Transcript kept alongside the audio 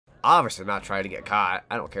Obviously not trying to get caught.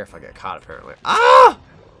 I don't care if I get caught, apparently. Ah!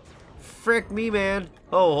 Frick me, man.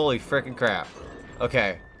 Oh, holy frickin' crap.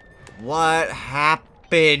 Okay. What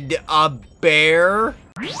happened? A bear?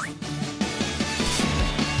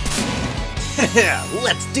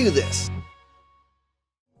 Let's do this!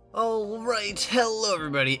 Alright, hello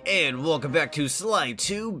everybody, and welcome back to Sly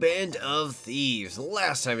 2 Band of Thieves.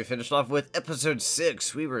 Last time we finished off with episode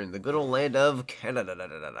 6, we were in the good old land of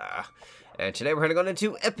Canada. And today we're going to go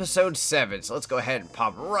into episode 7, so let's go ahead and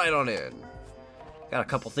pop right on in. Got a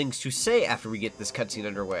couple things to say after we get this cutscene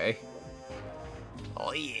underway.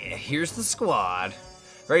 Oh yeah, here's the squad.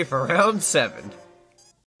 Ready for round 7.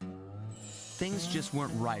 Things just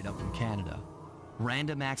weren't right up in Canada.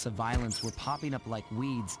 Random acts of violence were popping up like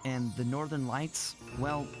weeds, and the Northern Lights,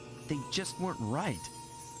 well, they just weren't right.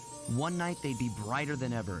 One night they'd be brighter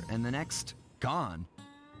than ever, and the next, gone.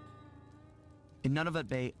 In Nunavut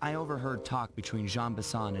Bay, I overheard talk between Jean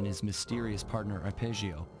Besson and his mysterious partner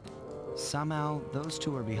Arpeggio. Somehow, those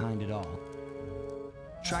two are behind it all.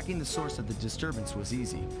 Tracking the source of the disturbance was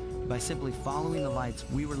easy. By simply following the lights,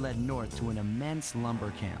 we were led north to an immense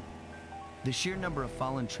lumber camp. The sheer number of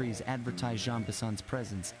fallen trees advertised Jean Besson's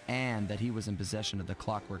presence and that he was in possession of the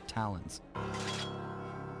Clockwerk talons.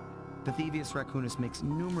 The Thievius Raccoonus makes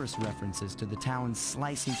numerous references to the talons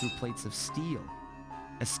slicing through plates of steel.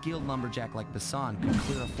 A skilled lumberjack like Besson could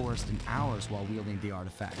clear a forest in hours while wielding the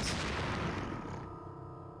artifacts.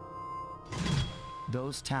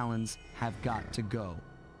 Those talons have got to go,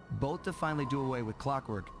 both to finally do away with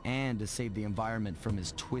Clockwerk and to save the environment from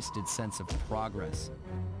his twisted sense of progress.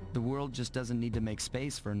 The world just doesn't need to make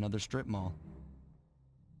space for another strip mall.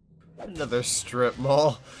 Another strip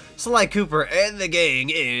mall. Sly Cooper and the gang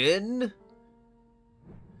in...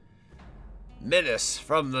 Menace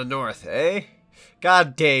from the north, eh?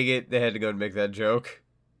 God dang it, they had to go and make that joke.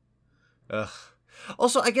 Ugh.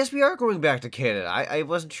 Also, I guess we are going back to Canada. I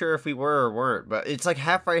wasn't sure if we were or weren't, but it's like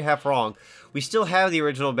half right, half wrong. We still have the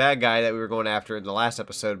original bad guy that we were going after in the last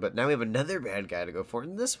episode, but now we have another bad guy to go for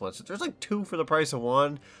in this one. So there's like 2 for the price of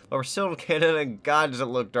 1, but we're still in Canada, and God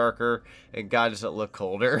doesn't look darker, and God doesn't look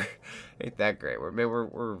colder. Ain't that great.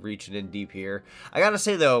 We're reaching in deep here. I gotta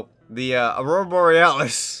say, though, the Aurora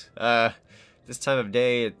Borealis, this time of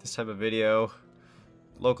day, at this time of video,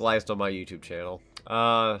 localized on my YouTube channel.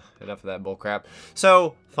 Enough of that bullcrap.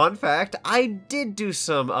 So, fun fact, I did do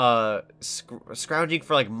some, scrounging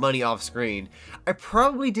for, like, money off screen. I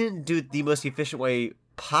probably didn't do it the most efficient way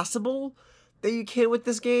possible that you can with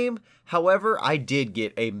this game. However, I did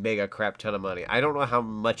get a mega crap ton of money. I don't know how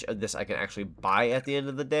much of this I can actually buy at the end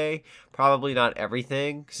of the day. Probably not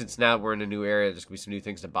everything, since now we're in a new area, there's gonna be some new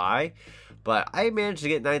things to buy. But I managed to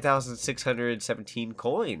get 9,617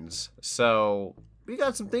 coins, so... we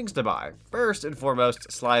got some things to buy. First and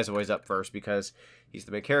foremost, Sly is always up first because he's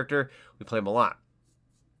the main character. We play him a lot.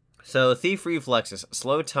 So, Thief Reflexes.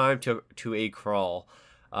 Slow time to a crawl.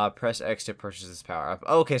 Press X to purchase this power up.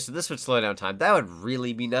 Okay, so this would slow down time. That would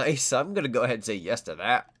really be nice. So I'm going to go ahead and say yes to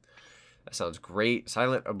that. That sounds great.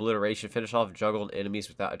 Silent Obliteration. Finish off juggled enemies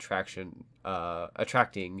without attracting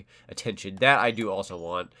attention. That I do also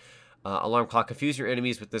want. Alarm clock. Confuse your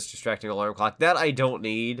enemies with this distracting alarm clock. That I don't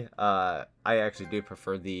need. I actually do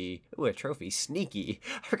prefer the... ooh, a trophy. Sneaky.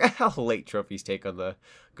 I forgot how late trophies take on the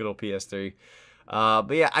good old PS3.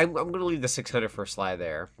 But yeah, I'm going to leave the 600 for Sly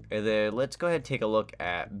there. And then let's go ahead and take a look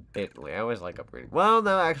at Bentley. I always like upgrading. Well,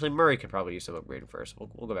 no, actually, Murray could probably use some upgrading first.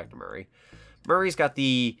 We'll go back to Murray. Murray's got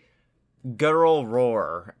the guttural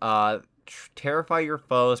roar. Terrify your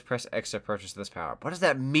foes. Press X to purchase this power. What does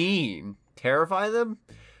that mean? Terrify them?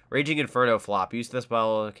 Raging Inferno flop. Use this while...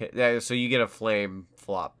 okay, yeah, so you get a flame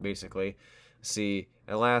flop, basically. Let's see.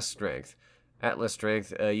 Atlas Strength. Atlas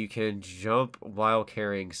Strength. You can jump while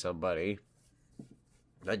carrying somebody.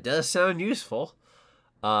 That does sound useful.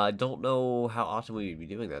 Don't know how often we'd be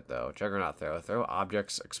doing that, though. Juggernaut Throw. Throw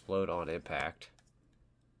objects explode on impact.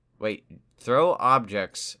 Wait. Throw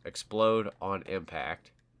objects explode on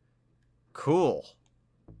impact. Cool.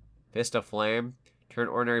 Fist of Flame. Turn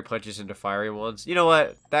ordinary punches into fiery ones. You know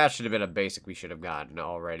what? That should have been a basic we should have gotten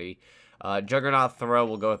already. Juggernaut Throw,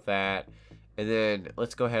 we'll go with that. And then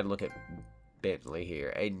let's go ahead and look at Bentley here.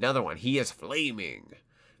 Another one. He is flaming.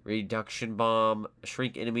 Reduction Bomb.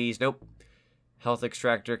 Shrink enemies. Nope. Health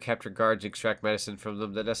Extractor. Capture guards. Extract medicine from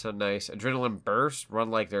them. That does sound nice. Adrenaline Burst. Run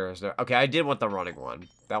like there is no... okay, I did want the running one.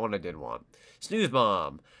 That one I did want. Snooze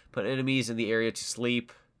Bomb. Put enemies in the area to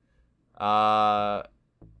sleep.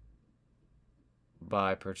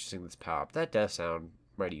 By purchasing this power-up. That does sound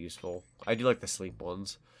mighty useful. I do like the sleep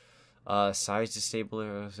ones. Size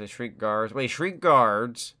disabler, shrink guards. Wait, shrink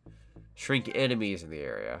guards. Shrink enemies in the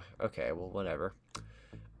area. Okay, well, whatever.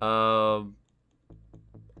 Actually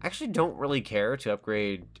don't really care to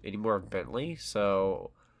upgrade any more of Bentley, so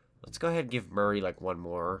let's go ahead and give Murray like one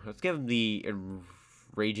more. Let's give him the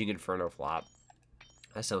Raging Inferno flop.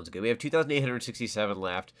 That sounds good. We have 2,867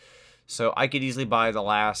 left, so I could easily buy the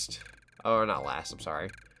last, or not last, I'm sorry.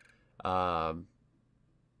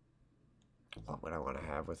 What would I want to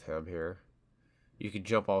have with him here? You could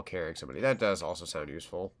jump all carrying somebody. That does also sound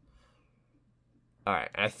useful. Alright,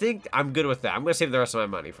 I think I'm good with that. I'm going to save the rest of my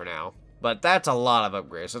money for now. But that's a lot of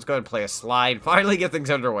upgrades. Let's go ahead and play a slide. Finally get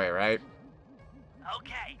things underway, right?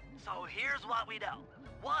 Okay, so here's what we know.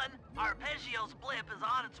 1, Arpeggio's blimp is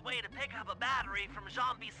on its way to pick up a battery from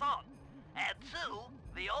Jean Bisson. And 2,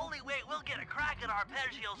 the only way we'll get a crack at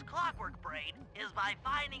Arpeggio's Clockwerk brain is by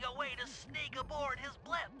finding a way to sneak aboard his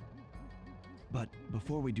blimp. But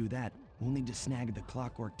before we do that, we'll need to snag the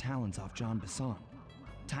Clockwerk talents off Jean Bisson.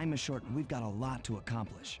 Time is short and we've got a lot to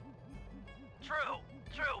accomplish. True,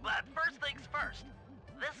 but first things first.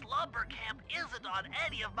 This lumber camp isn't on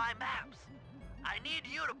any of my maps. I need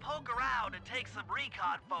you to poke around and take some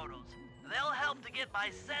recon photos. They'll help to get my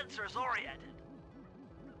sensors oriented.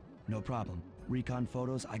 No problem. Recon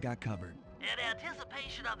photos I got covered. In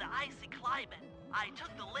anticipation of the icy climate, I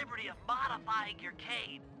took the liberty of modifying your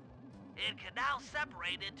cane. It can now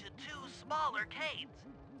separate into 2 smaller canes,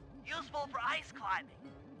 useful for ice climbing.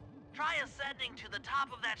 Try ascending to the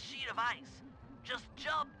top of that sheet of ice. Just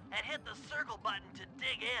jump and hit the circle button to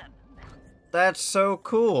dig in. That's so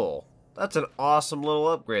cool. That's an awesome little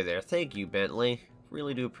upgrade there. Thank you, Bentley.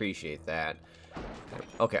 Really do appreciate that.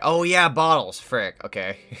 Okay. Oh, yeah, bottles. Frick.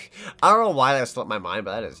 Okay. I don't know why that slipped my mind,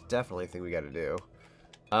 but that is definitely a thing we got to do.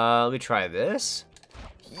 Let me try this.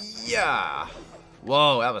 Yeah.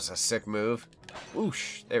 Whoa, that was a sick move.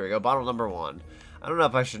 Whoosh. There we go. Bottle number 1. I don't know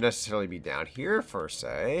if I should necessarily be down here per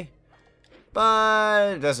se,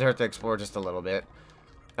 but it doesn't hurt to explore just a little bit.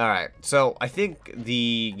 Alright, so I think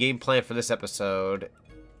the game plan for this episode,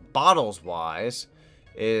 bottles-wise,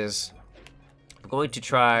 is I'm going to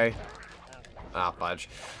try... Ah, fudge.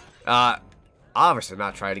 Obviously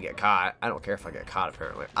not trying to get caught. I don't care if I get caught,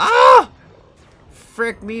 apparently. Ah!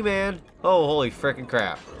 Frick me, man. Oh, holy frickin'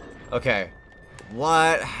 crap. Okay.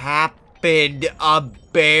 What happened? A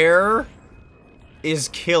bear is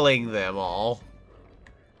killing them all.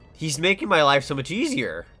 He's making my life so much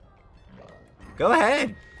easier. Go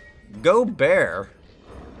ahead. Go bear.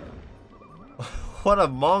 What a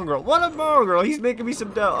mongrel. What a mongrel. He's making me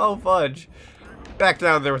some dough. Oh, fudge. Back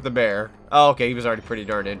down there with the bear. Oh, okay. He was already pretty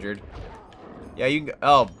darn injured. Yeah, you can...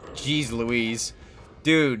 Oh, jeez Louise.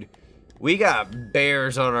 Dude, we got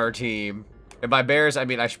bears on our team. And by bears, I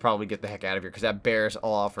mean I should probably get the heck out of here because that bear is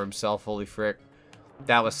all out for himself. Holy frick.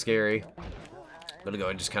 That was scary. I'm going to go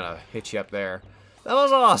and just kind of hit you up there. That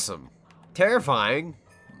was awesome. Terrifying,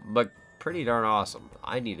 but pretty darn awesome.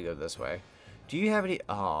 I need to go this way. Do you have any...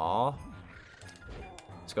 Aw.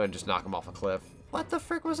 Let's go ahead and just knock him off a cliff. What the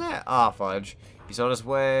frick was that? Ah, fudge. He's on his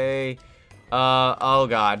way. Oh,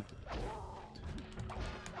 God.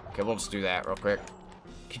 Okay, we'll just do that real quick.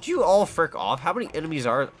 Could you all frick off? How many enemies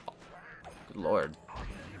are... Good Lord.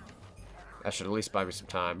 That should at least buy me some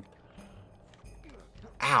time.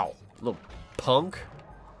 Ow. Little punk.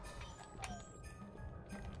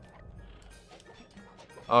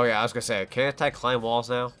 Oh, yeah, I was gonna say, can't I climb walls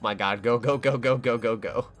now? My God, go, go, go, go, go, go,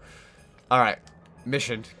 go. Alright.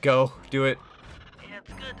 Mission. Go. Do it.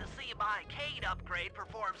 It's good to see my cane upgrade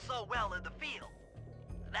perform so well in the field.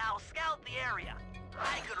 Now scout the area.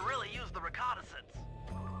 I could really use the reconnaissance.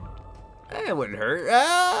 It wouldn't hurt.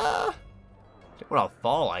 Ah! Don't want to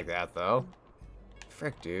fall like that, though.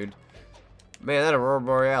 Frick, dude. Man, that Aurora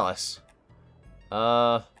Borealis. You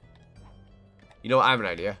know what? I have an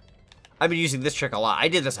idea. I've been using this trick a lot. I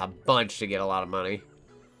did this a bunch to get a lot of money.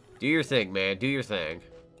 Do your thing, man. Do your thing.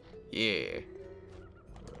 Yeah.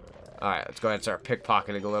 Alright, let's go ahead and start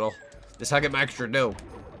pickpocketing a little. This is how I get my extra dough.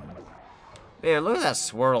 Man, look at that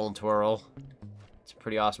swirl and twirl. It's a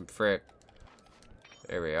pretty awesome frick.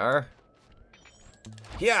 There we are.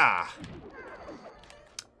 Yeah.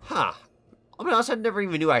 Huh. I'll be honest, I never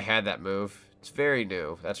even knew I had that move. It's very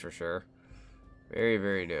new, that's for sure. Very,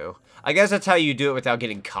 very new. I guess that's how you do it without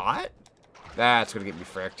getting caught? That's gonna get me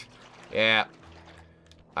fricked. Yeah.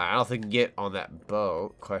 I don't think I can get on that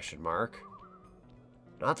boat, question mark.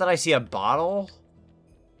 Not that I see a bottle.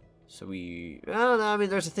 So we... Well, no, I mean,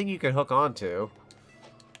 there's a thing you can hook onto.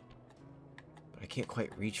 But I can't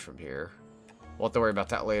quite reach from here. We'll have to worry about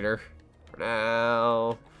that later. For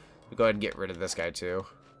now, we'll go ahead and get rid of this guy, too.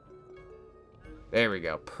 There we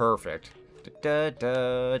go. Perfect. Da,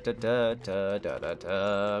 da, da, da, da, da, da,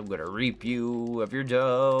 da. I'm gonna reap you of your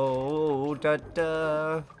dough. Da,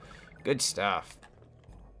 da. Good stuff.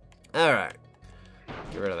 Alright.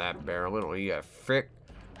 Get rid of that barrel. We don't need a frick.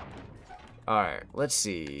 Alright, let's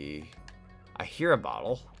see. I hear a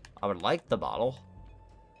bottle. I would like the bottle.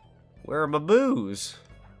 Where are my booze?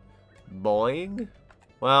 Boing.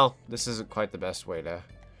 Well, this isn't quite the best way to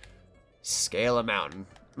scale a mountain.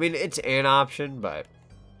 I mean, it's an option, but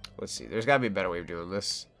let's see. There's got to be a better way of doing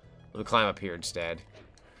this. Let me climb up here instead.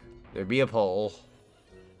 There'd be a pole.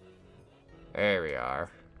 There we are.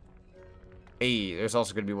 Hey, there's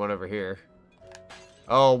also going to be one over here.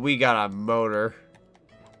 Oh, we got a motor.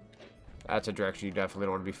 That's a direction you definitely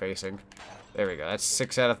don't want to be facing. There we go. That's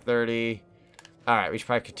 6 out of 30. Alright, we should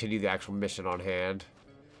probably continue the actual mission on hand.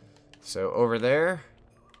 So, over there.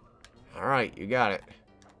 Alright, you got it.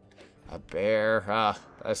 A bear. Ah,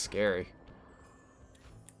 that's scary.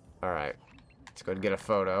 Alright. Let's go and get a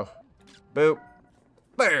photo. Boop.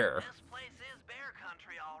 Bear. This place is bear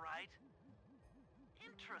country, all right.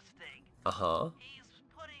 Interesting. Uh-huh. He's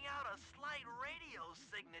putting out a slight radio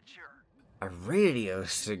signature. A radio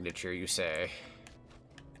signature, you say?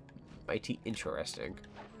 Mighty interesting.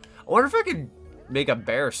 I wonder if I could make a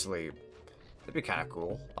bear sleep. That'd be kind of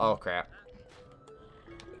cool. Oh, crap.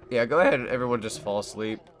 Yeah, go ahead and everyone just fall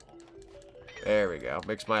asleep. There we go.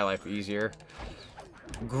 Makes my life easier.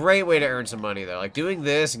 Great way to earn some money, though. Like, doing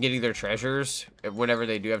this and getting their treasures, whenever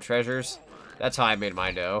they do have treasures, that's how I made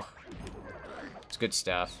my dough. It's good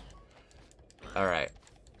stuff. Alright.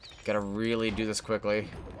 Gotta really do this quickly.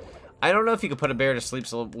 I don't know if you can put a bear to sleep,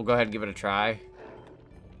 so we'll go ahead and give it a try.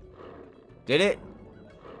 Did it?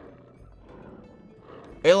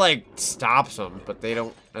 It, like, stops them, but they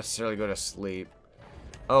don't necessarily go to sleep.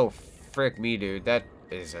 Oh, frick me, dude. That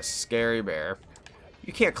is a scary bear.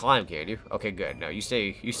 You can't climb, can you? Okay, good. No, you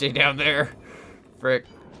stay down there. Frick.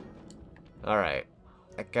 Alright.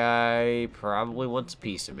 That guy probably wants a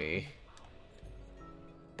piece of me.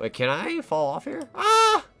 Wait, can I fall off here?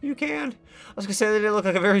 Ah! You can. I was gonna say they didn't look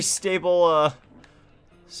like a very stable,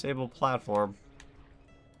 stable platform.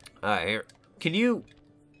 Alright, here. Can you...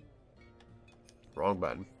 Wrong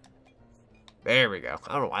button. There we go.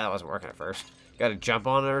 I don't know why that wasn't working at first. Gotta jump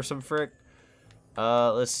on it or some frick.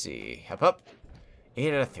 Let's see. Hop up.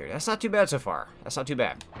 8 out of 30. That's not too bad so far. That's not too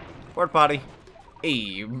bad. Porta potty.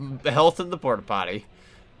 Hey, health in the porta potty.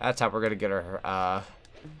 That's how we're gonna get our,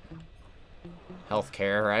 health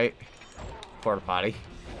care, right? Porta potty.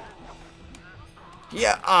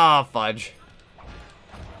 Yeah. Ah, fudge.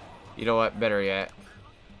 You know what? Better yet.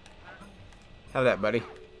 Have that, buddy.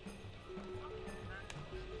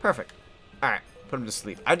 Perfect. Alright, put him to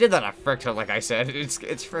sleep. I did that a frick ton, like I said. It's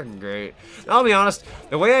freaking great. And I'll be honest,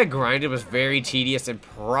 the way I grinded was very tedious and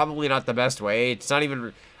probably not the best way. It's not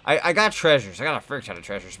even... I got treasures. I got a frick ton of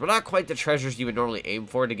treasures, but not quite the treasures you would normally aim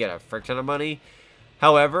for to get a frick ton of money.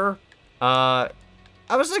 However, I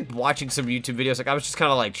was like watching some YouTube videos. Like I was just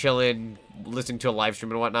kind of like chilling, listening to a live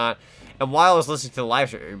stream and whatnot. And while I was listening to the live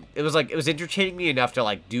stream, it was entertaining me enough to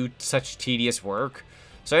like do such tedious work.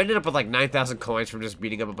 So I ended up with like 9,000 coins from just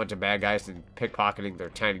beating up a bunch of bad guys and pickpocketing their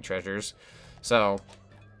tiny treasures. So,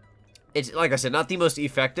 it's, like I said, not the most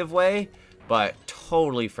effective way, but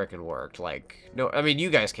totally freaking worked. Like, no, I mean,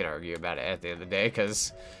 you guys can't argue about it at the end of the day,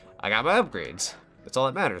 because I got my upgrades. That's all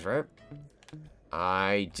that matters, right?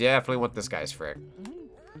 I definitely want this guy's frick.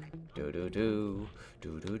 Do-do-do.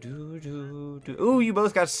 Do-do-do-do-do. Ooh, you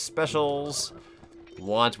both got specials.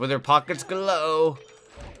 Want when their pockets glow.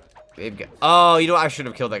 They've got... Oh, you know what? I should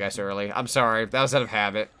have killed that guy so early. I'm sorry. That was out of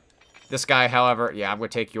habit. This guy, however... Yeah, I'm going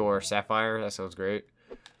to take your sapphire. That sounds great.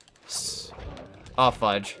 Oh,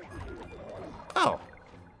 fudge. Oh.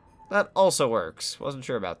 That also works. Wasn't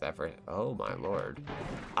sure about that for... Oh, my lord.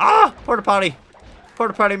 Ah! Porta potty.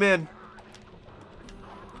 Porta potty man.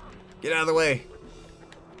 Get out of the way.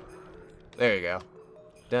 There you go.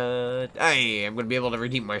 Hey, I'm going to be able to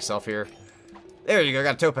redeem myself here. There you go.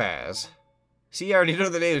 Got a topaz. See, I already know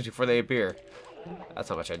the names before they appear. That's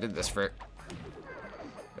how much I did this frick.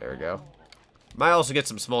 There we go. Might also get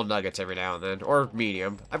some small nuggets every now and then. Or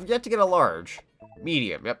medium. I've yet to get a large.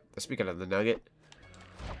 Medium, yep. Speaking of the nugget.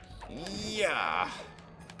 Yeah.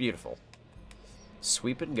 Beautiful.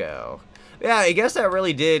 Sweep and go. Yeah, I guess that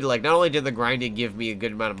really did, like, not only did the grinding give me a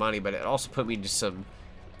good amount of money, but it also put me into some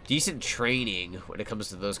decent training when it comes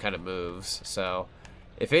to those kind of moves. So,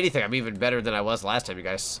 if anything, I'm even better than I was last time you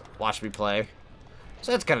guys watched me play.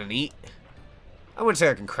 So that's kind of neat. I wouldn't say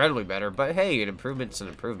like incredibly better, but hey, an improvement's an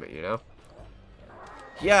improvement, you know?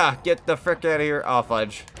 Yeah, get the frick out of here. Oh,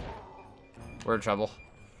 fudge. We're in trouble.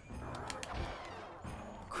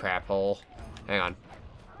 Crap hole. Hang on.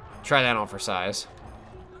 Try that on for size.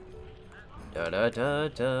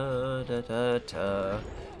 Da-da-da-da-da-da-da.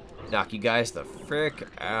 Knock you guys the frick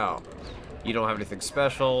out. You don't have anything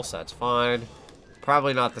special, so that's fine.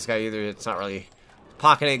 Probably not this guy either. It's not really...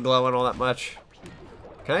 Pocket ain't glowing all that much.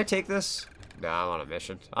 Can I take this? No, I'm on a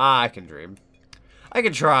mission. I can dream. I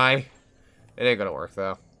can try. It ain't gonna work,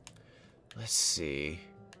 though. Let's see.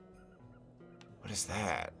 What is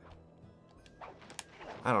that?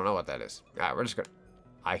 I don't know what that is. Alright, we're just gonna...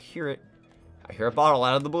 I hear it. I hear a bottle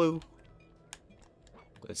out of the blue.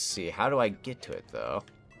 Let's see. How do I get to it, though?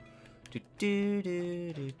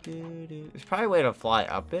 There's probably a way to fly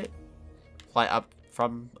up it. Fly up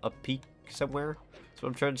from a peak somewhere. That's what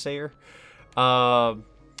I'm trying to say here. I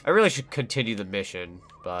really should continue the mission,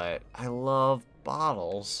 but I love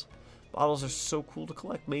bottles. Bottles are so cool to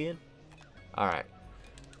collect, man. Alright.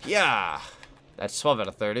 Yeah! That's 12 out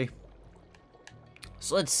of 30.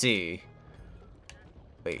 So let's see.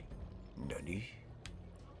 Wait. Nani?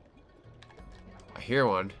 I hear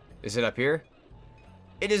one. Is it up here?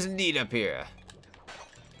 It is indeed up here.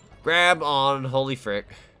 Grab on, holy frick.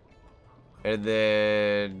 And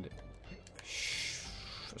then...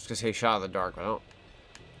 I was gonna say shot in the dark, but I don't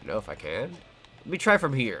know if I can. Let me try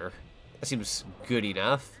from here. That seems good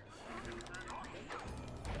enough.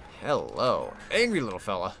 Hello. Angry little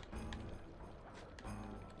fella.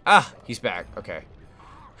 Ah, he's back. Okay.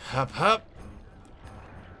 Hup, hup.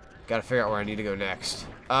 Gotta figure out where I need to go next.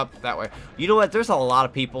 Up, that way. You know what? There's a lot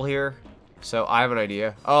of people here. So, I have an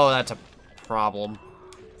idea. Oh, that's a problem.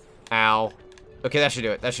 Ow. Okay, that should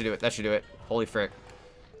do it. That should do it. That should do it. Holy frick.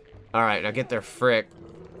 Alright, now get their frick.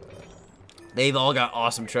 They've all got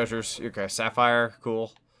awesome treasures. Okay, sapphire.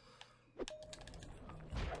 Cool.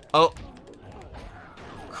 Oh.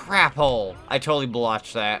 Crap hole. I totally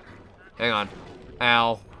blotched that. Hang on.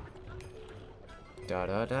 Ow. Da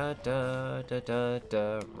da da da da da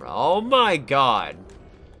da. Oh my god.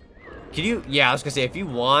 Can you... Yeah, I was gonna say, if you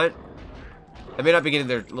want... I may not be getting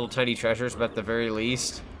their little tiny treasures, but at the very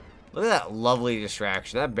least... Look at that lovely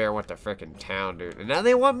distraction. That bear went to frickin' town, dude. And now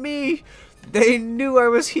they want me! They knew I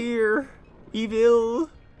was here! Evil!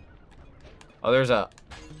 Oh, there's a...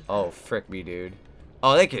 Oh, frick me, dude.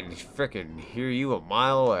 Oh, they can frickin' hear you a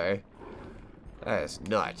mile away. That is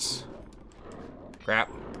nuts. Crap.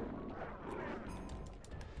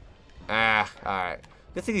 Ah, alright.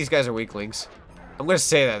 Good thing these guys are weaklings. I'm gonna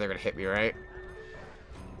say that they're gonna hit me, right?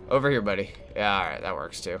 Over here, buddy. Yeah, alright, that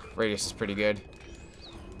works too. Radius is pretty good.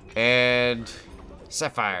 And...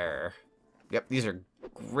 Sapphire. Yep, these are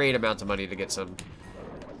great amounts of money to get some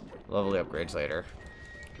lovely upgrades later.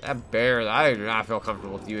 That bear, I do not feel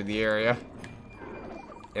comfortable with you in the area.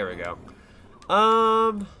 There we go.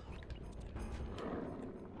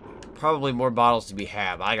 Probably more bottles to be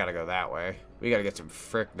had. I gotta go that way. We gotta get some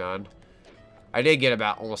frick done. I did get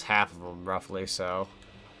about almost half of them, roughly, so...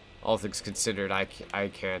 All things considered, I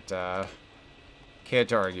can't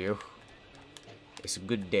argue. It's a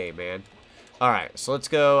good day, man. Alright, so let's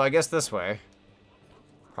go, I guess, this way.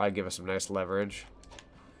 Probably give us some nice leverage.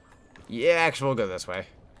 Yeah, actually, we'll go this way.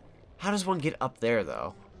 How does one get up there,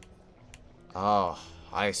 though? Oh,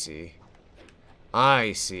 I see.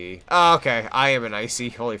 I see. Oh, okay, I am an icy.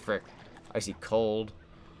 Holy frick. Icy cold.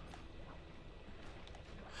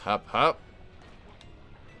 Hup, hup.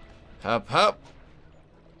 Hup, hup.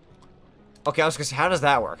 Okay, I was gonna say, how does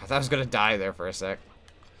that work? I thought I was gonna die there for a sec.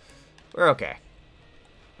 We're okay.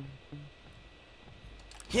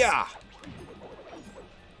 Yeah!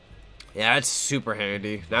 Yeah, that's super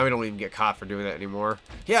handy. Now we don't even get caught for doing that anymore.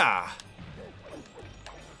 Yeah!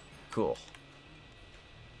 Cool.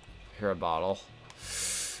 Here, a bottle.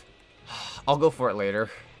 I'll go for it later.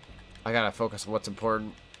 I gotta focus on what's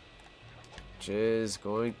important. Which is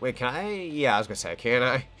going... Wait, can I? Yeah, I was gonna say, can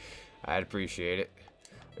I? I'd appreciate it.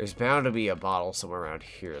 There's bound to be a bottle somewhere around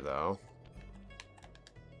here, though.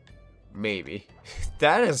 Maybe.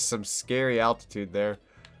 That is some scary altitude there.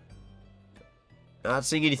 Not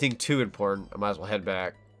seeing anything too important. I might as well head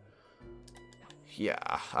back.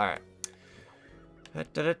 Yeah, alright.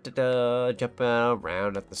 Jumping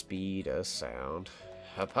around at the speed of sound.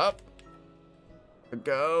 Hup, hup.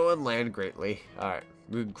 Go and land greatly. Alright.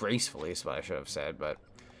 Move gracefully is what I should have said, but...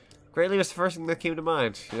 Greatly was the first thing that came to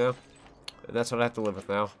mind, you know? And that's what I have to live with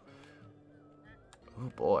now.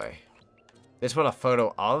 Oh boy. They just want a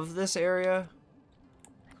photo of this area?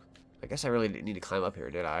 I guess I really didn't need to climb up here,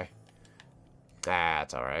 did I?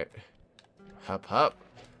 That's alright. Hup, hup.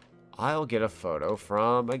 I'll get a photo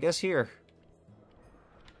from, I guess, here.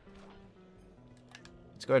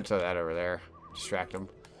 Let's go ahead and throw that over there. Distract them.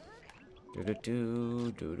 Do do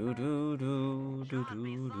do do do do do do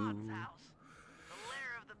do do.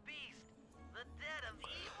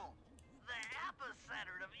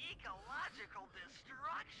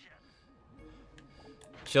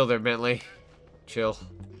 Chill there, Bentley. Chill.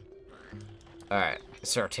 Alright, let's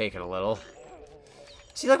start taking a little.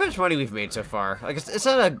 See, look how much money we've made so far. Like, it's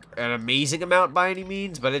not an amazing amount by any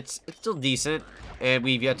means, but it's still decent. And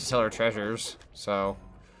we've yet to sell our treasures, so...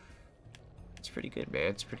 It's pretty good, man.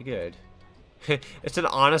 It's pretty good. It's an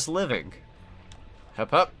honest living.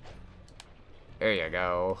 Hup, hup. There you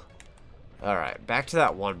go. Alright, back to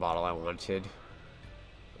that one bottle I wanted.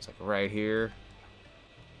 It's like right here.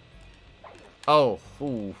 Oh,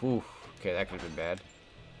 ooh, ooh. Okay, that could have been bad.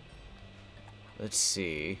 Let's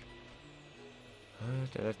see.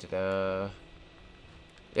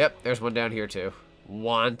 Yep, there's one down here too.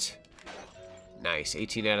 Want. Nice,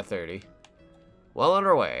 18 out of 30. Well on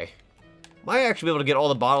our way. Might actually be able to get all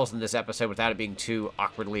the bottles in this episode without it being too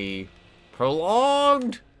awkwardly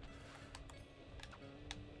prolonged.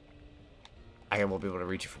 I won't be able to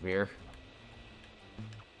reach it from here.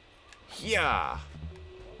 Yeah.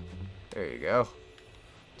 There you go.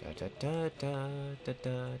 Da, da, da, da,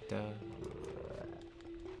 da, da.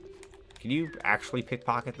 Can you actually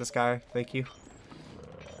pickpocket this guy? Thank you.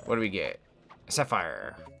 What do we get? A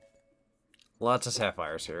sapphire. Lots of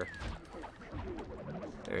sapphires here.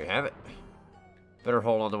 There you have it. Better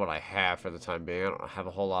hold on to what I have for the time being. I don't have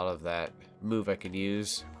a whole lot of that move I can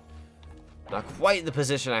use. Not quite in the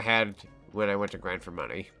position I had when I went to grind for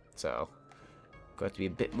money. So, going to have to be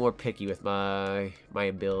a bit more picky with my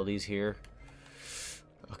abilities here.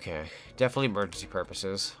 Okay, definitely emergency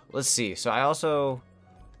purposes. Let's see. So I also...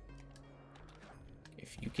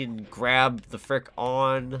 If you can grab the frick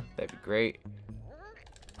on, that'd be great.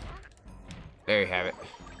 There you have it.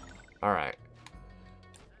 Alright.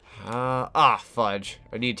 Fudge.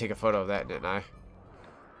 I need to take a photo of that, didn't I?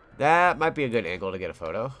 That might be a good angle to get a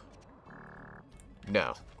photo.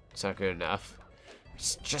 No, it's not good enough.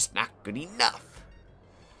 It's just not good enough.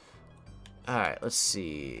 Alright, let's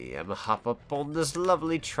see. I'm gonna hop up on this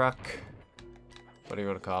lovely truck. What do you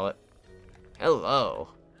want to call it? Hello.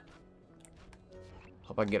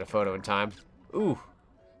 Hope I can get a photo in time. Ooh.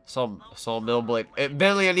 Saw mill blade. Hey,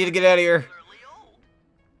 Bentley, I need to get out of here.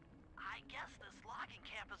 I guess this logging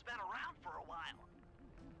camp has been around for a while.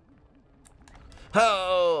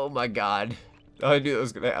 Oh my god. I knew it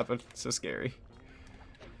was gonna happen. So scary.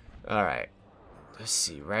 Alright. Let's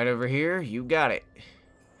see. Right over here. You got it.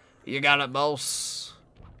 You got it, boss.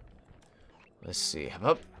 Let's see.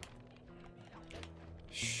 Up.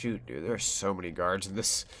 Shoot, dude. There are so many guards in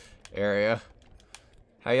this area.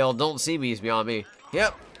 How y'all don't see me is beyond me.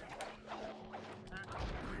 Yep.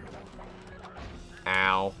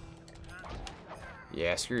 Ow.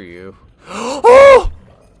 Yeah, screw you. Oh!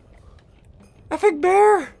 Epic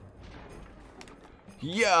bear!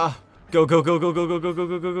 Yeah. Go, go, go, go, go, go, go, go,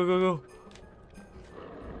 go, go, go, go, go.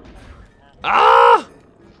 Ah!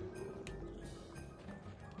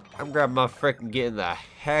 I'm grabbing my frickin' getting the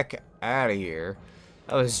heck out of here.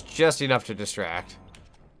 That was just enough to distract.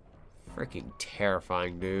 Freaking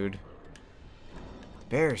terrifying, dude.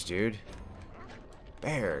 Bears, dude.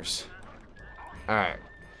 Bears. Alright.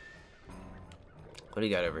 What do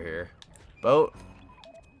you got over here? Boat.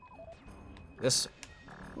 This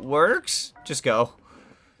works? Just go.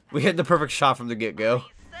 We hit the perfect shot from the get-go.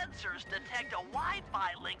 These sensors detect a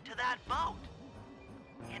Wi-Fi link to that boat.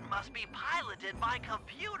 It must be piloted by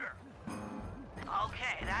computer.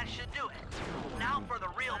 Okay, that should do it. Now for the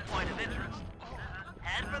real point of interest.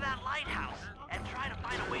 Head for that lighthouse and try to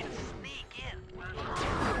find a way to sneak in.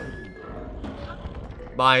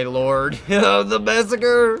 My lord. The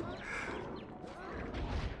massacre.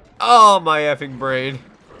 Oh, my effing brain.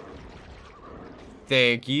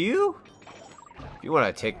 Thank you. If you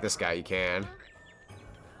want to take this guy, you can.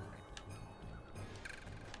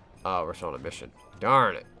 Oh, we're still on a mission.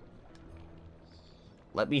 Darn it.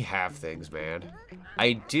 Let me have things, man.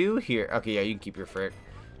 I do hear... Okay, yeah, you can keep your frick.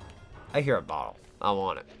 I hear a bottle. I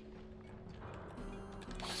want it.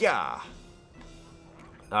 Yeah.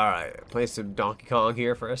 Alright, play some Donkey Kong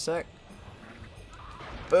here for a sec.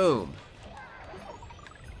 Boom.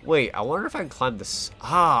 Wait, I wonder if I can climb this...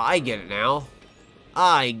 Ah, I get it now.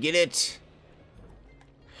 I get it.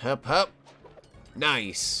 Hup, hup.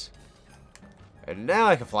 Nice. And now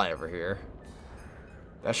I can fly over here.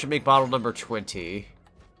 That should make bottle number 20.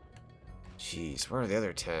 Jeez, where are the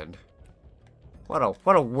other 10? What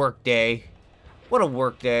a work day. What a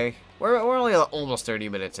work day. We're only almost 30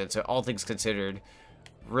 minutes in, so all things considered,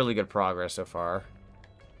 really good progress so far.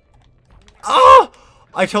 Oh!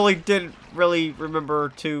 I totally didn't really remember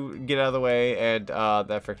to get out of the way, and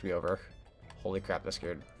that fricked me over. Holy crap, that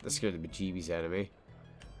scared the bejeebies out of me.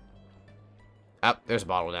 Up, there's a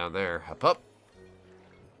bottle down there. Up, up.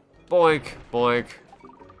 Boink, boink.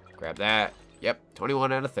 Grab that. Yep,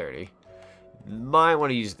 21 out of 30. Might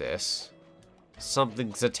want to use this.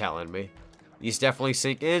 Something's a telling me. These definitely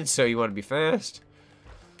sink in, so you want to be fast.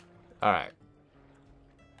 Alright.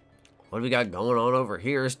 What do we got going on over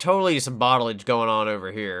here? There's totally some bottlage going on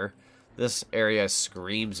over here. This area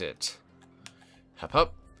screams it. Hop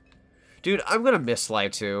up. Dude, I'm gonna miss Sly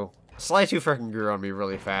 2. Sly 2 freaking grew on me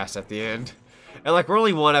really fast at the end. And like, we're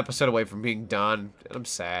only one episode away from being done. And I'm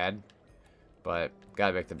sad. But,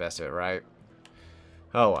 gotta make the best of it, right?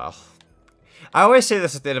 Oh well. I always say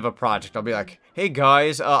this at the end of a project. I'll be like, hey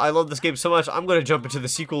guys, I love this game so much, I'm gonna jump into the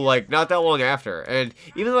sequel, like, not that long after. And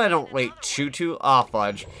even though I don't wait too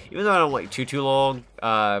fudge. Even though I don't wait too long,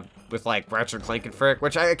 with, like, Ratchet & Clank and Frick,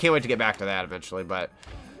 which I can't wait to get back to that eventually, but,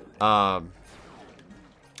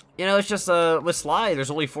 you know, it's just, with Sly,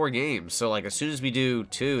 there's only 4 games. So, like, as soon as we do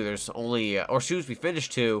 2, there's only, or as soon as we finish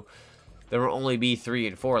 2, there will only be 3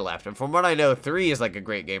 and 4 left. And from what I know, 3 is, like, a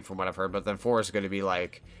great game from what I've heard, but then 4 is going to be,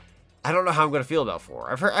 like, I don't know how I'm going to feel about 4.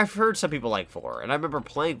 I've heard some people like 4, and I remember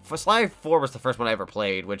playing, Sly 4 was the first one I ever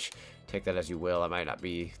played, which, take that as you will, it might not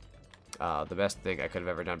be, the best thing I could have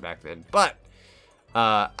ever done back then. But,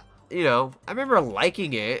 you know, I remember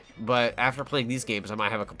liking it, but after playing these games, I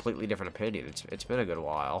might have a completely different opinion. It's been a good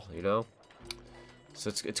while, you know? So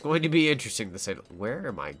it's going to be interesting to say, where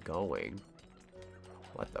am I going?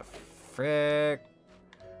 What the frick?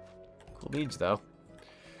 Cool beans, though.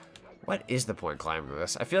 What is the point climbing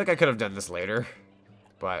this? I feel like I could have done this later,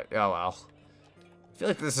 but oh well. I feel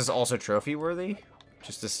like this is also trophy worthy,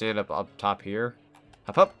 just to stand up top here.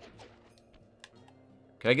 Hop up.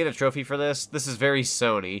 Can I get a trophy for this? This is very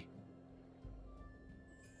Sony.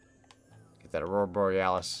 Get that Aurora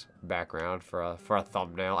Borealis background for a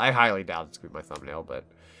thumbnail. I highly doubt it's gonna be my thumbnail, but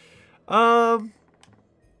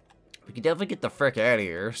we can definitely get the frick out of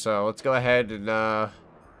here. So let's go ahead and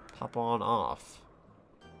pop on off.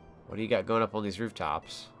 What do you got going up on these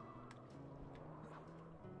rooftops?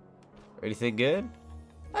 Anything good?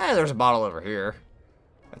 Eh, there's a bottle over here.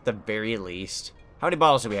 At the very least. How many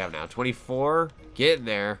bottles do we have now? 24? Getting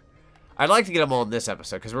there. I'd like to get them all in this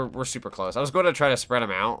episode, because we're super close. I was going to try to spread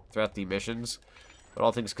them out throughout the missions. But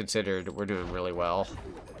all things considered, we're doing really well.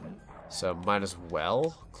 So, might as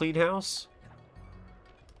well clean house.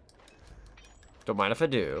 Don't mind if I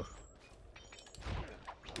do.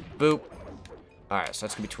 Boop. Alright, so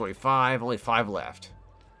that's going to be 25. Only 5 left.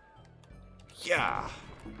 Yeah.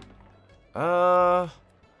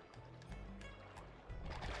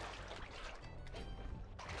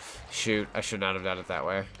 Shoot, I should not have done it that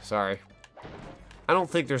way. Sorry. I don't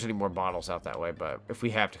think there's any more bottles out that way, but if we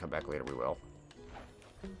have to come back later, we will.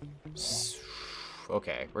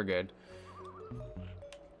 Okay, we're good.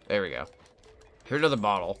 There we go. Here's another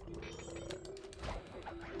bottle.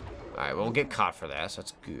 Alright, we won't get caught for that, so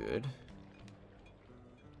that's good.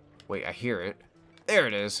 Wait, I hear it. There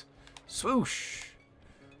it is. Swoosh.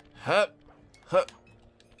 Hup. Hup.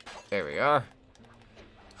 There we are.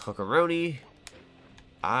 Hookaroni.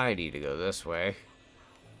 I need to go this way.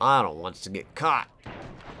 I don't want to get caught.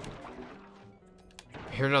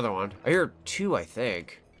 I hear another one. I hear 2, I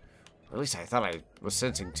think. Or at least I thought I was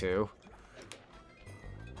sensing 2.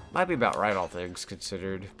 Might be about right, all things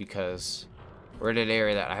considered, because we're in an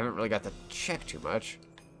area that I haven't really got to check too much.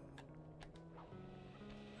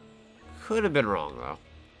 Could have been wrong, though.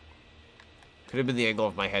 Could have been the angle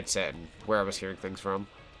of my headset and where I was hearing things from.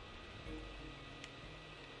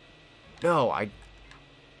 No, I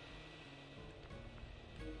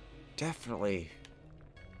definitely...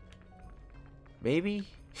 Maybe?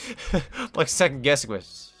 I'm like second guessing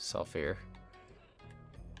myself here.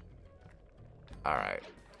 Alright.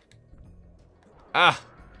 Ah!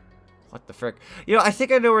 What the frick? You know, I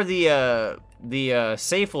think I know where the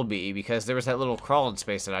safe will be, because there was that little crawling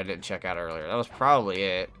space that I didn't check out earlier. That was probably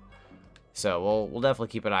it. So we'll definitely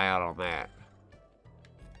keep an eye out on that.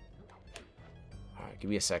 Alright, give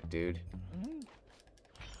me a sec, dude.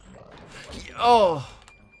 Oh!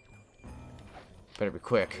 Better be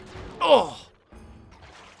quick. Oh!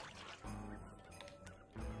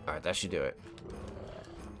 Alright, that should do it.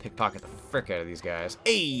 Pickpocket the frick out of these guys.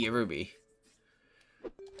 Hey, a ruby.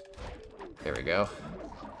 There we go.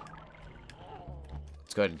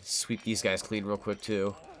 Let's go ahead and sweep these guys clean real quick,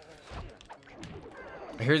 too.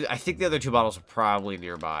 I think the other 2 bottles are probably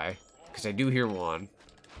nearby, because I do hear one.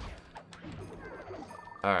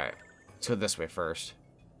 Alright. Let's go this way first.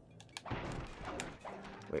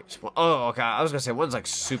 Wait. Oh, okay. I was going to say, one's, like,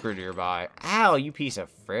 super nearby. Ow, you piece of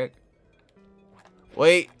frick.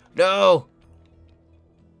 Wait. No!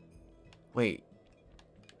 Wait.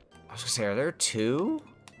 I was going to say, are there 2?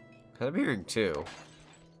 I'm hearing 2.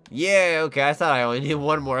 Yeah, okay, I thought I only needed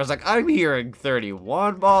 1 more. I was like, I'm hearing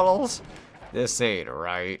 31 bottles? This ain't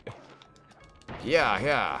right.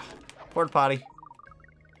 Yeah. Porta potty.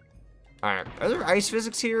 Alright, are there ice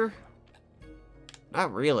physics here?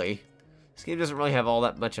 Not really. This game doesn't really have all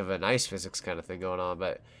that much of an ice physics kind of thing going on,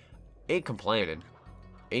 but ain't complaining.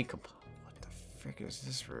 What the frick is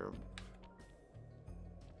this room?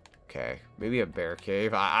 Okay, maybe a bear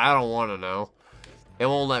cave. I don't want to know. It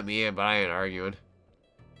won't let me in, but I ain't arguing.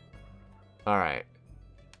 Alright.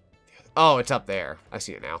 Oh, it's up there. I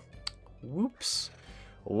see it now. Whoops.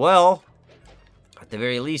 Well, at the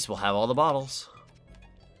very least, we'll have all the bottles.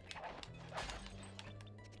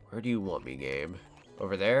 Where do you want me, game?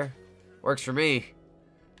 Over there? Works for me.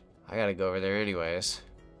 I gotta go over there anyways.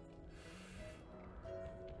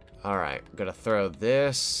 Alright, I'm gonna throw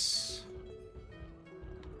this.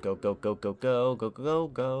 Go, go, go, go, go, go, go,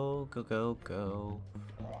 go, go, go, go.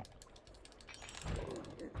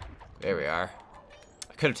 There we are.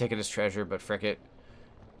 I could have taken his treasure, but frick it.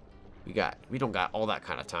 We don't got all that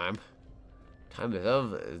kind of time. Time is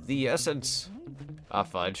of the essence. Ah,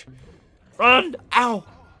 fudge. Run! Ow!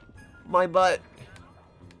 My butt.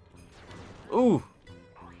 Ooh.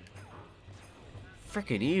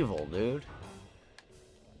 Freaking evil, dude.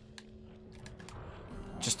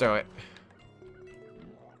 Just throw it.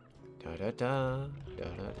 Da da da da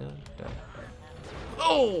da da da.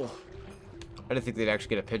 Oh! I didn't think they'd actually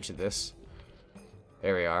get a pinch of this.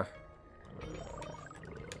 There we are.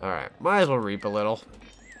 Alright, might as well reap a little.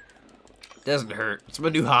 Doesn't hurt. It's my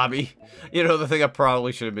new hobby. You know, the thing I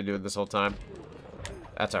probably should have been doing this whole time.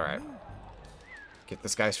 That's alright. Get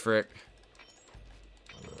this guy's frick.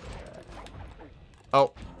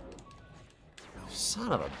 Oh.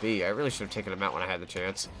 Son of a bee. I really should have taken him out when I had the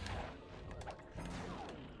chance.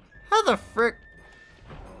 How the frick?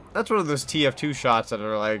 That's one of those TF2 shots that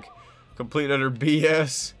are like complete utter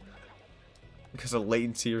BS. Because of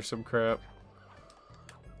latency or some crap.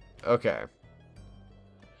 Okay.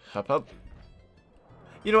 Hop up.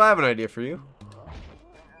 You know, I have an idea for you.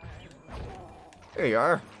 There you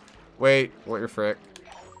are. Wait, want your frick.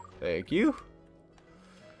 Thank you.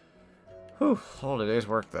 Whew, all today's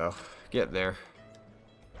work though. Getting there.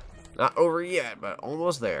 Not over yet, but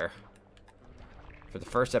almost there. For the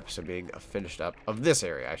first episode being finished up of this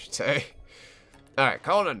area, I should say. Alright,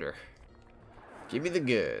 call it under. Give me the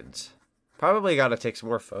goods. Probably gotta take some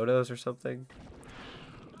more photos or something.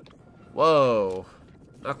 Whoa.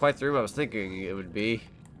 Not quite the room I was thinking it would be.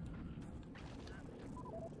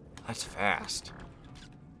 That's fast.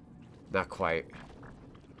 Not quite.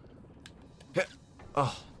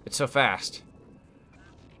 Oh, it's so fast.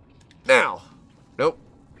 Now. Nope.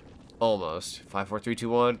 Almost. 5, 4, 3, 2,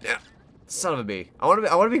 1. Yeah. Son of a bee. I want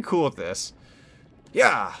to be cool with this.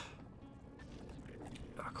 Yeah.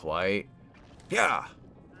 Not quite. Yeah.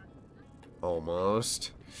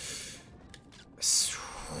 Almost.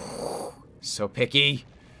 So picky.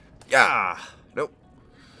 Yeah. Nope.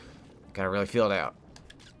 Gotta really feel it out.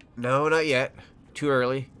 No, not yet. Too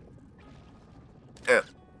early.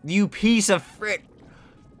 You piece of frick.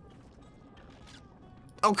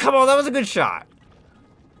 Oh, come on. That was a good shot.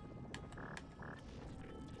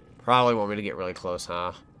 Probably want me to get really close,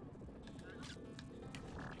 huh?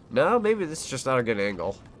 No, maybe this is just not a good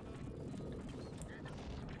angle.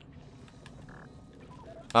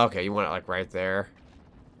 Okay, you want it like right there.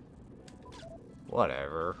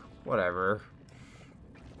 Whatever. Whatever.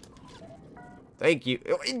 Thank you.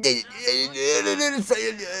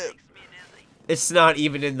 It's not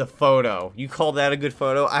even in the photo. You call that a good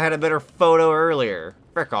photo? I had a better photo earlier.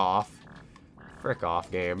 Frick off. Frick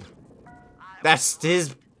off, game. That's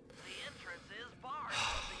his...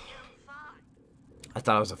 I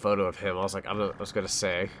thought it was a photo of him. I was like, I was gonna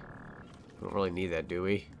say. We don't really need that, do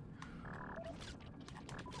we?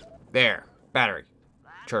 There. Battery.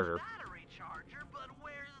 Charger. Battery charger, but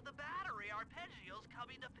where's the battery arpeggios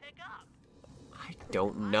coming to pick up? I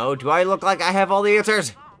don't know. Do I look like I have all the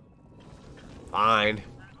answers? Fine.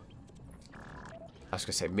 I was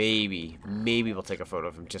gonna say maybe we'll take a photo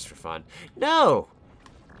of him just for fun. No!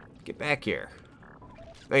 Get back here.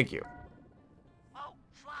 Thank you. Oh,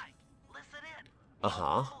 Sly, listen in.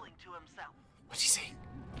 Uh-huh. Mumbling to himself. What's he saying?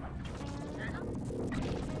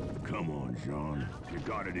 Come on, John. You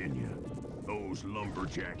got it in you. Those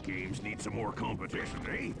lumberjack games need some more competition,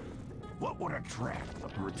 eh? What would attract the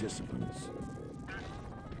participants?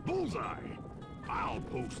 Bullseye! I'll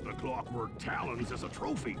post the Clockwerk talons as a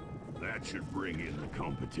trophy. That should bring in the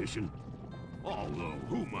competition. Although,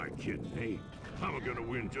 who am I kidding, eh? I'm gonna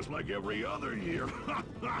win just like every other year.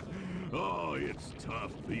 Oh, it's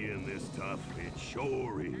tough being this tough. It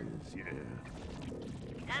sure is, yeah.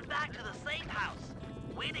 Head back to the safe house.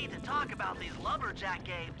 We need to talk about these lumberjack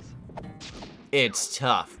games. It's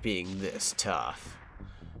tough being this tough.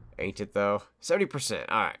 Ain't it, though? 70%.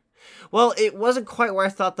 Alright. Well, it wasn't quite where I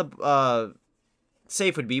thought the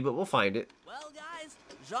safe would be, but we'll find it. Well, guys,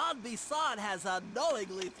 Jean Bisson has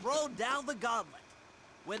unknowingly thrown down the gauntlet.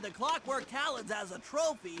 With the Clockwerk talents as a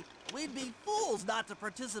trophy, we'd be fools not to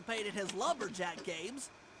participate in his lumberjack games.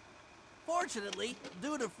 Fortunately,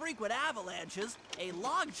 due to frequent avalanches, a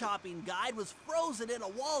log chopping guide was frozen in a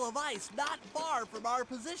wall of ice not far from our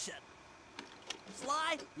position.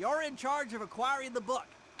 Sly, you're in charge of acquiring the book.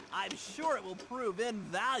 I'm sure it will prove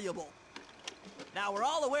invaluable. Now, we're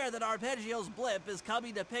all aware that Arpeggio's blimp is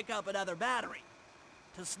coming to pick up another battery.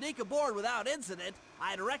 To sneak aboard without incident,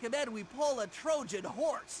 I'd recommend we pull a Trojan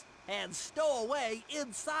horse and stow away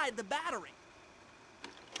inside the battery.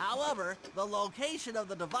 However, the location of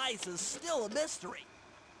the device is still a mystery.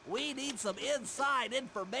 We need some inside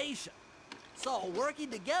information. So, working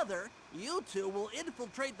together, you two will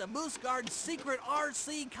infiltrate the Moose Guard's secret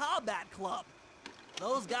RC combat club.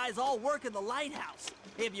 Those guys all work in the lighthouse.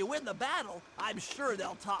 If you win the battle, I'm sure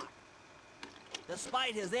they'll talk.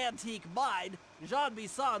 Despite his antique mind, Jean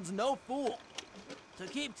Bisson's no fool. To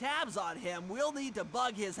keep tabs on him, we'll need to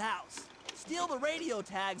bug his house, steal the radio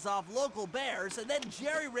tags off local bears, and then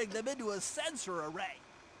jerry-rig them into a sensor array.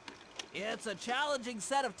 It's a challenging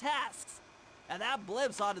set of tasks, and that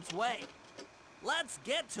blimp's on its way. Let's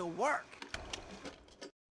get to work.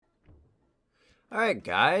 Alright,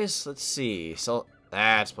 guys, let's see. So,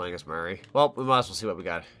 that's playing as Murray. Well, we might as well see what we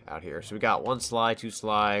got out here. So we got 1 Sly, 2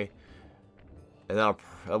 Sly, and then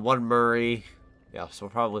 1 Murray. Yeah, so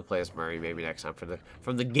we'll probably play as Murray maybe next time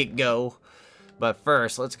from the get-go. But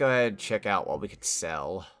first, let's go ahead and check out what we could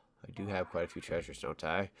sell. I do have quite a few treasures, don't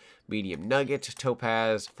I? Medium nugget,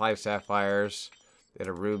 topaz, 5 sapphires, and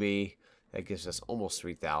a ruby. That gives us almost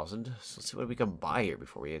 3,000. So let's see what we can buy here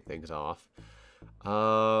before we end things off.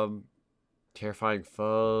 Terrifying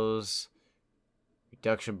foes,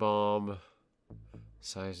 reduction bomb,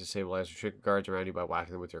 size to stabilize restricted guards around you by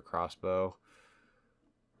whacking them with your crossbow.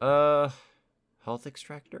 Health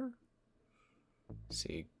extractor. Let's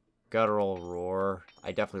see, guttural roar.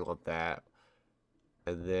 I definitely want that.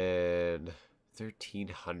 And then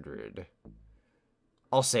 1,300.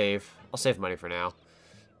 I'll save money for now.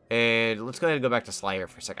 And let's go ahead and go back to Sly here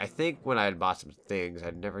for a sec. I think when I had bought some things,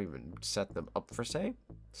 I'd never even set them up for save.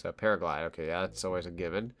 So, paraglide. Okay, yeah, that's always a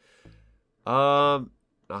given.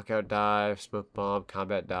 Knockout dive, smoke bomb,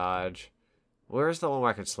 combat dodge. Where's the one where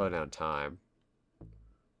I can slow down time?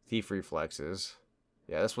 Thief reflexes.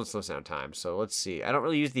 Yeah, this one slows down time. So, let's see. I don't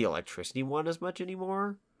really use the electricity one as much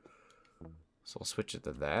anymore. So, we'll switch it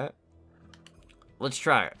to that. Let's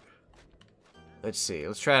try it. Let's see.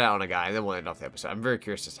 Let's try it out on a guy, and then we'll end off the episode. I'm very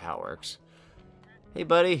curious as to how it works. Hey,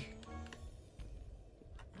 buddy.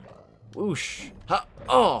 Whoosh. Huh.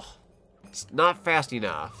 Oh! It's not fast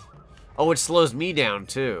enough. Oh, it slows me down,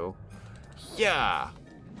 too. Yeah.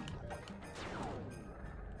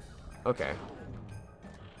 Okay.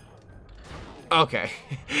 Okay.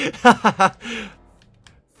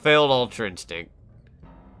 Failed Ultra Instinct.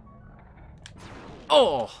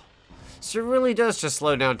 Oh! So it really does just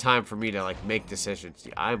slow down time for me to, like, make decisions.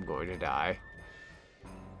 I'm going to die.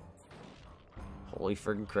 Holy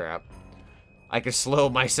friggin' crap. I can slow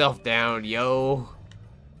myself down, yo.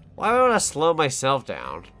 Why would I want to slow myself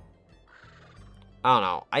down? I don't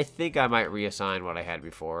know. I think I might reassign what I had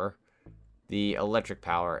before. The electric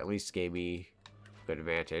power at least gave me a good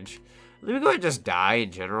advantage. Let me go ahead and just die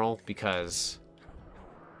in general, because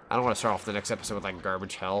I don't want to start off the next episode with, like,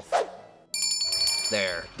 garbage health.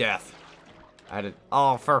 There. Death. I had to,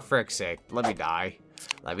 oh, for frick's sake. Let me die.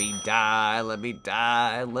 Let me die. Let me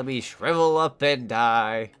die. Let me shrivel up and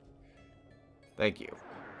die. Thank you.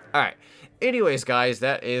 Alright. Anyways, guys,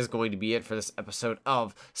 that is going to be it for this episode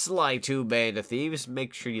of Sly 2 Band of Thieves.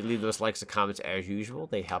 Make sure you leave those likes and comments as usual.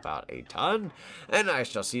 They help out a ton. And I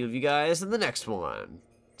shall see you guys in the next one.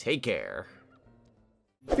 Take care.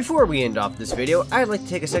 Before we end off this video, I'd like to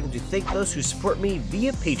take a second to thank those who support me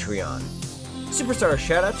via Patreon. Superstar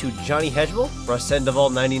shoutout to ZonicTHedgehog,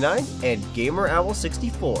 Rusendoval99, and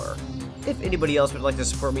GamerOwl64. If anybody else would like to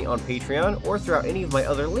support me on Patreon or throughout any of my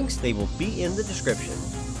other links, they will be in the description.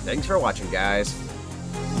 Thanks for watching, guys.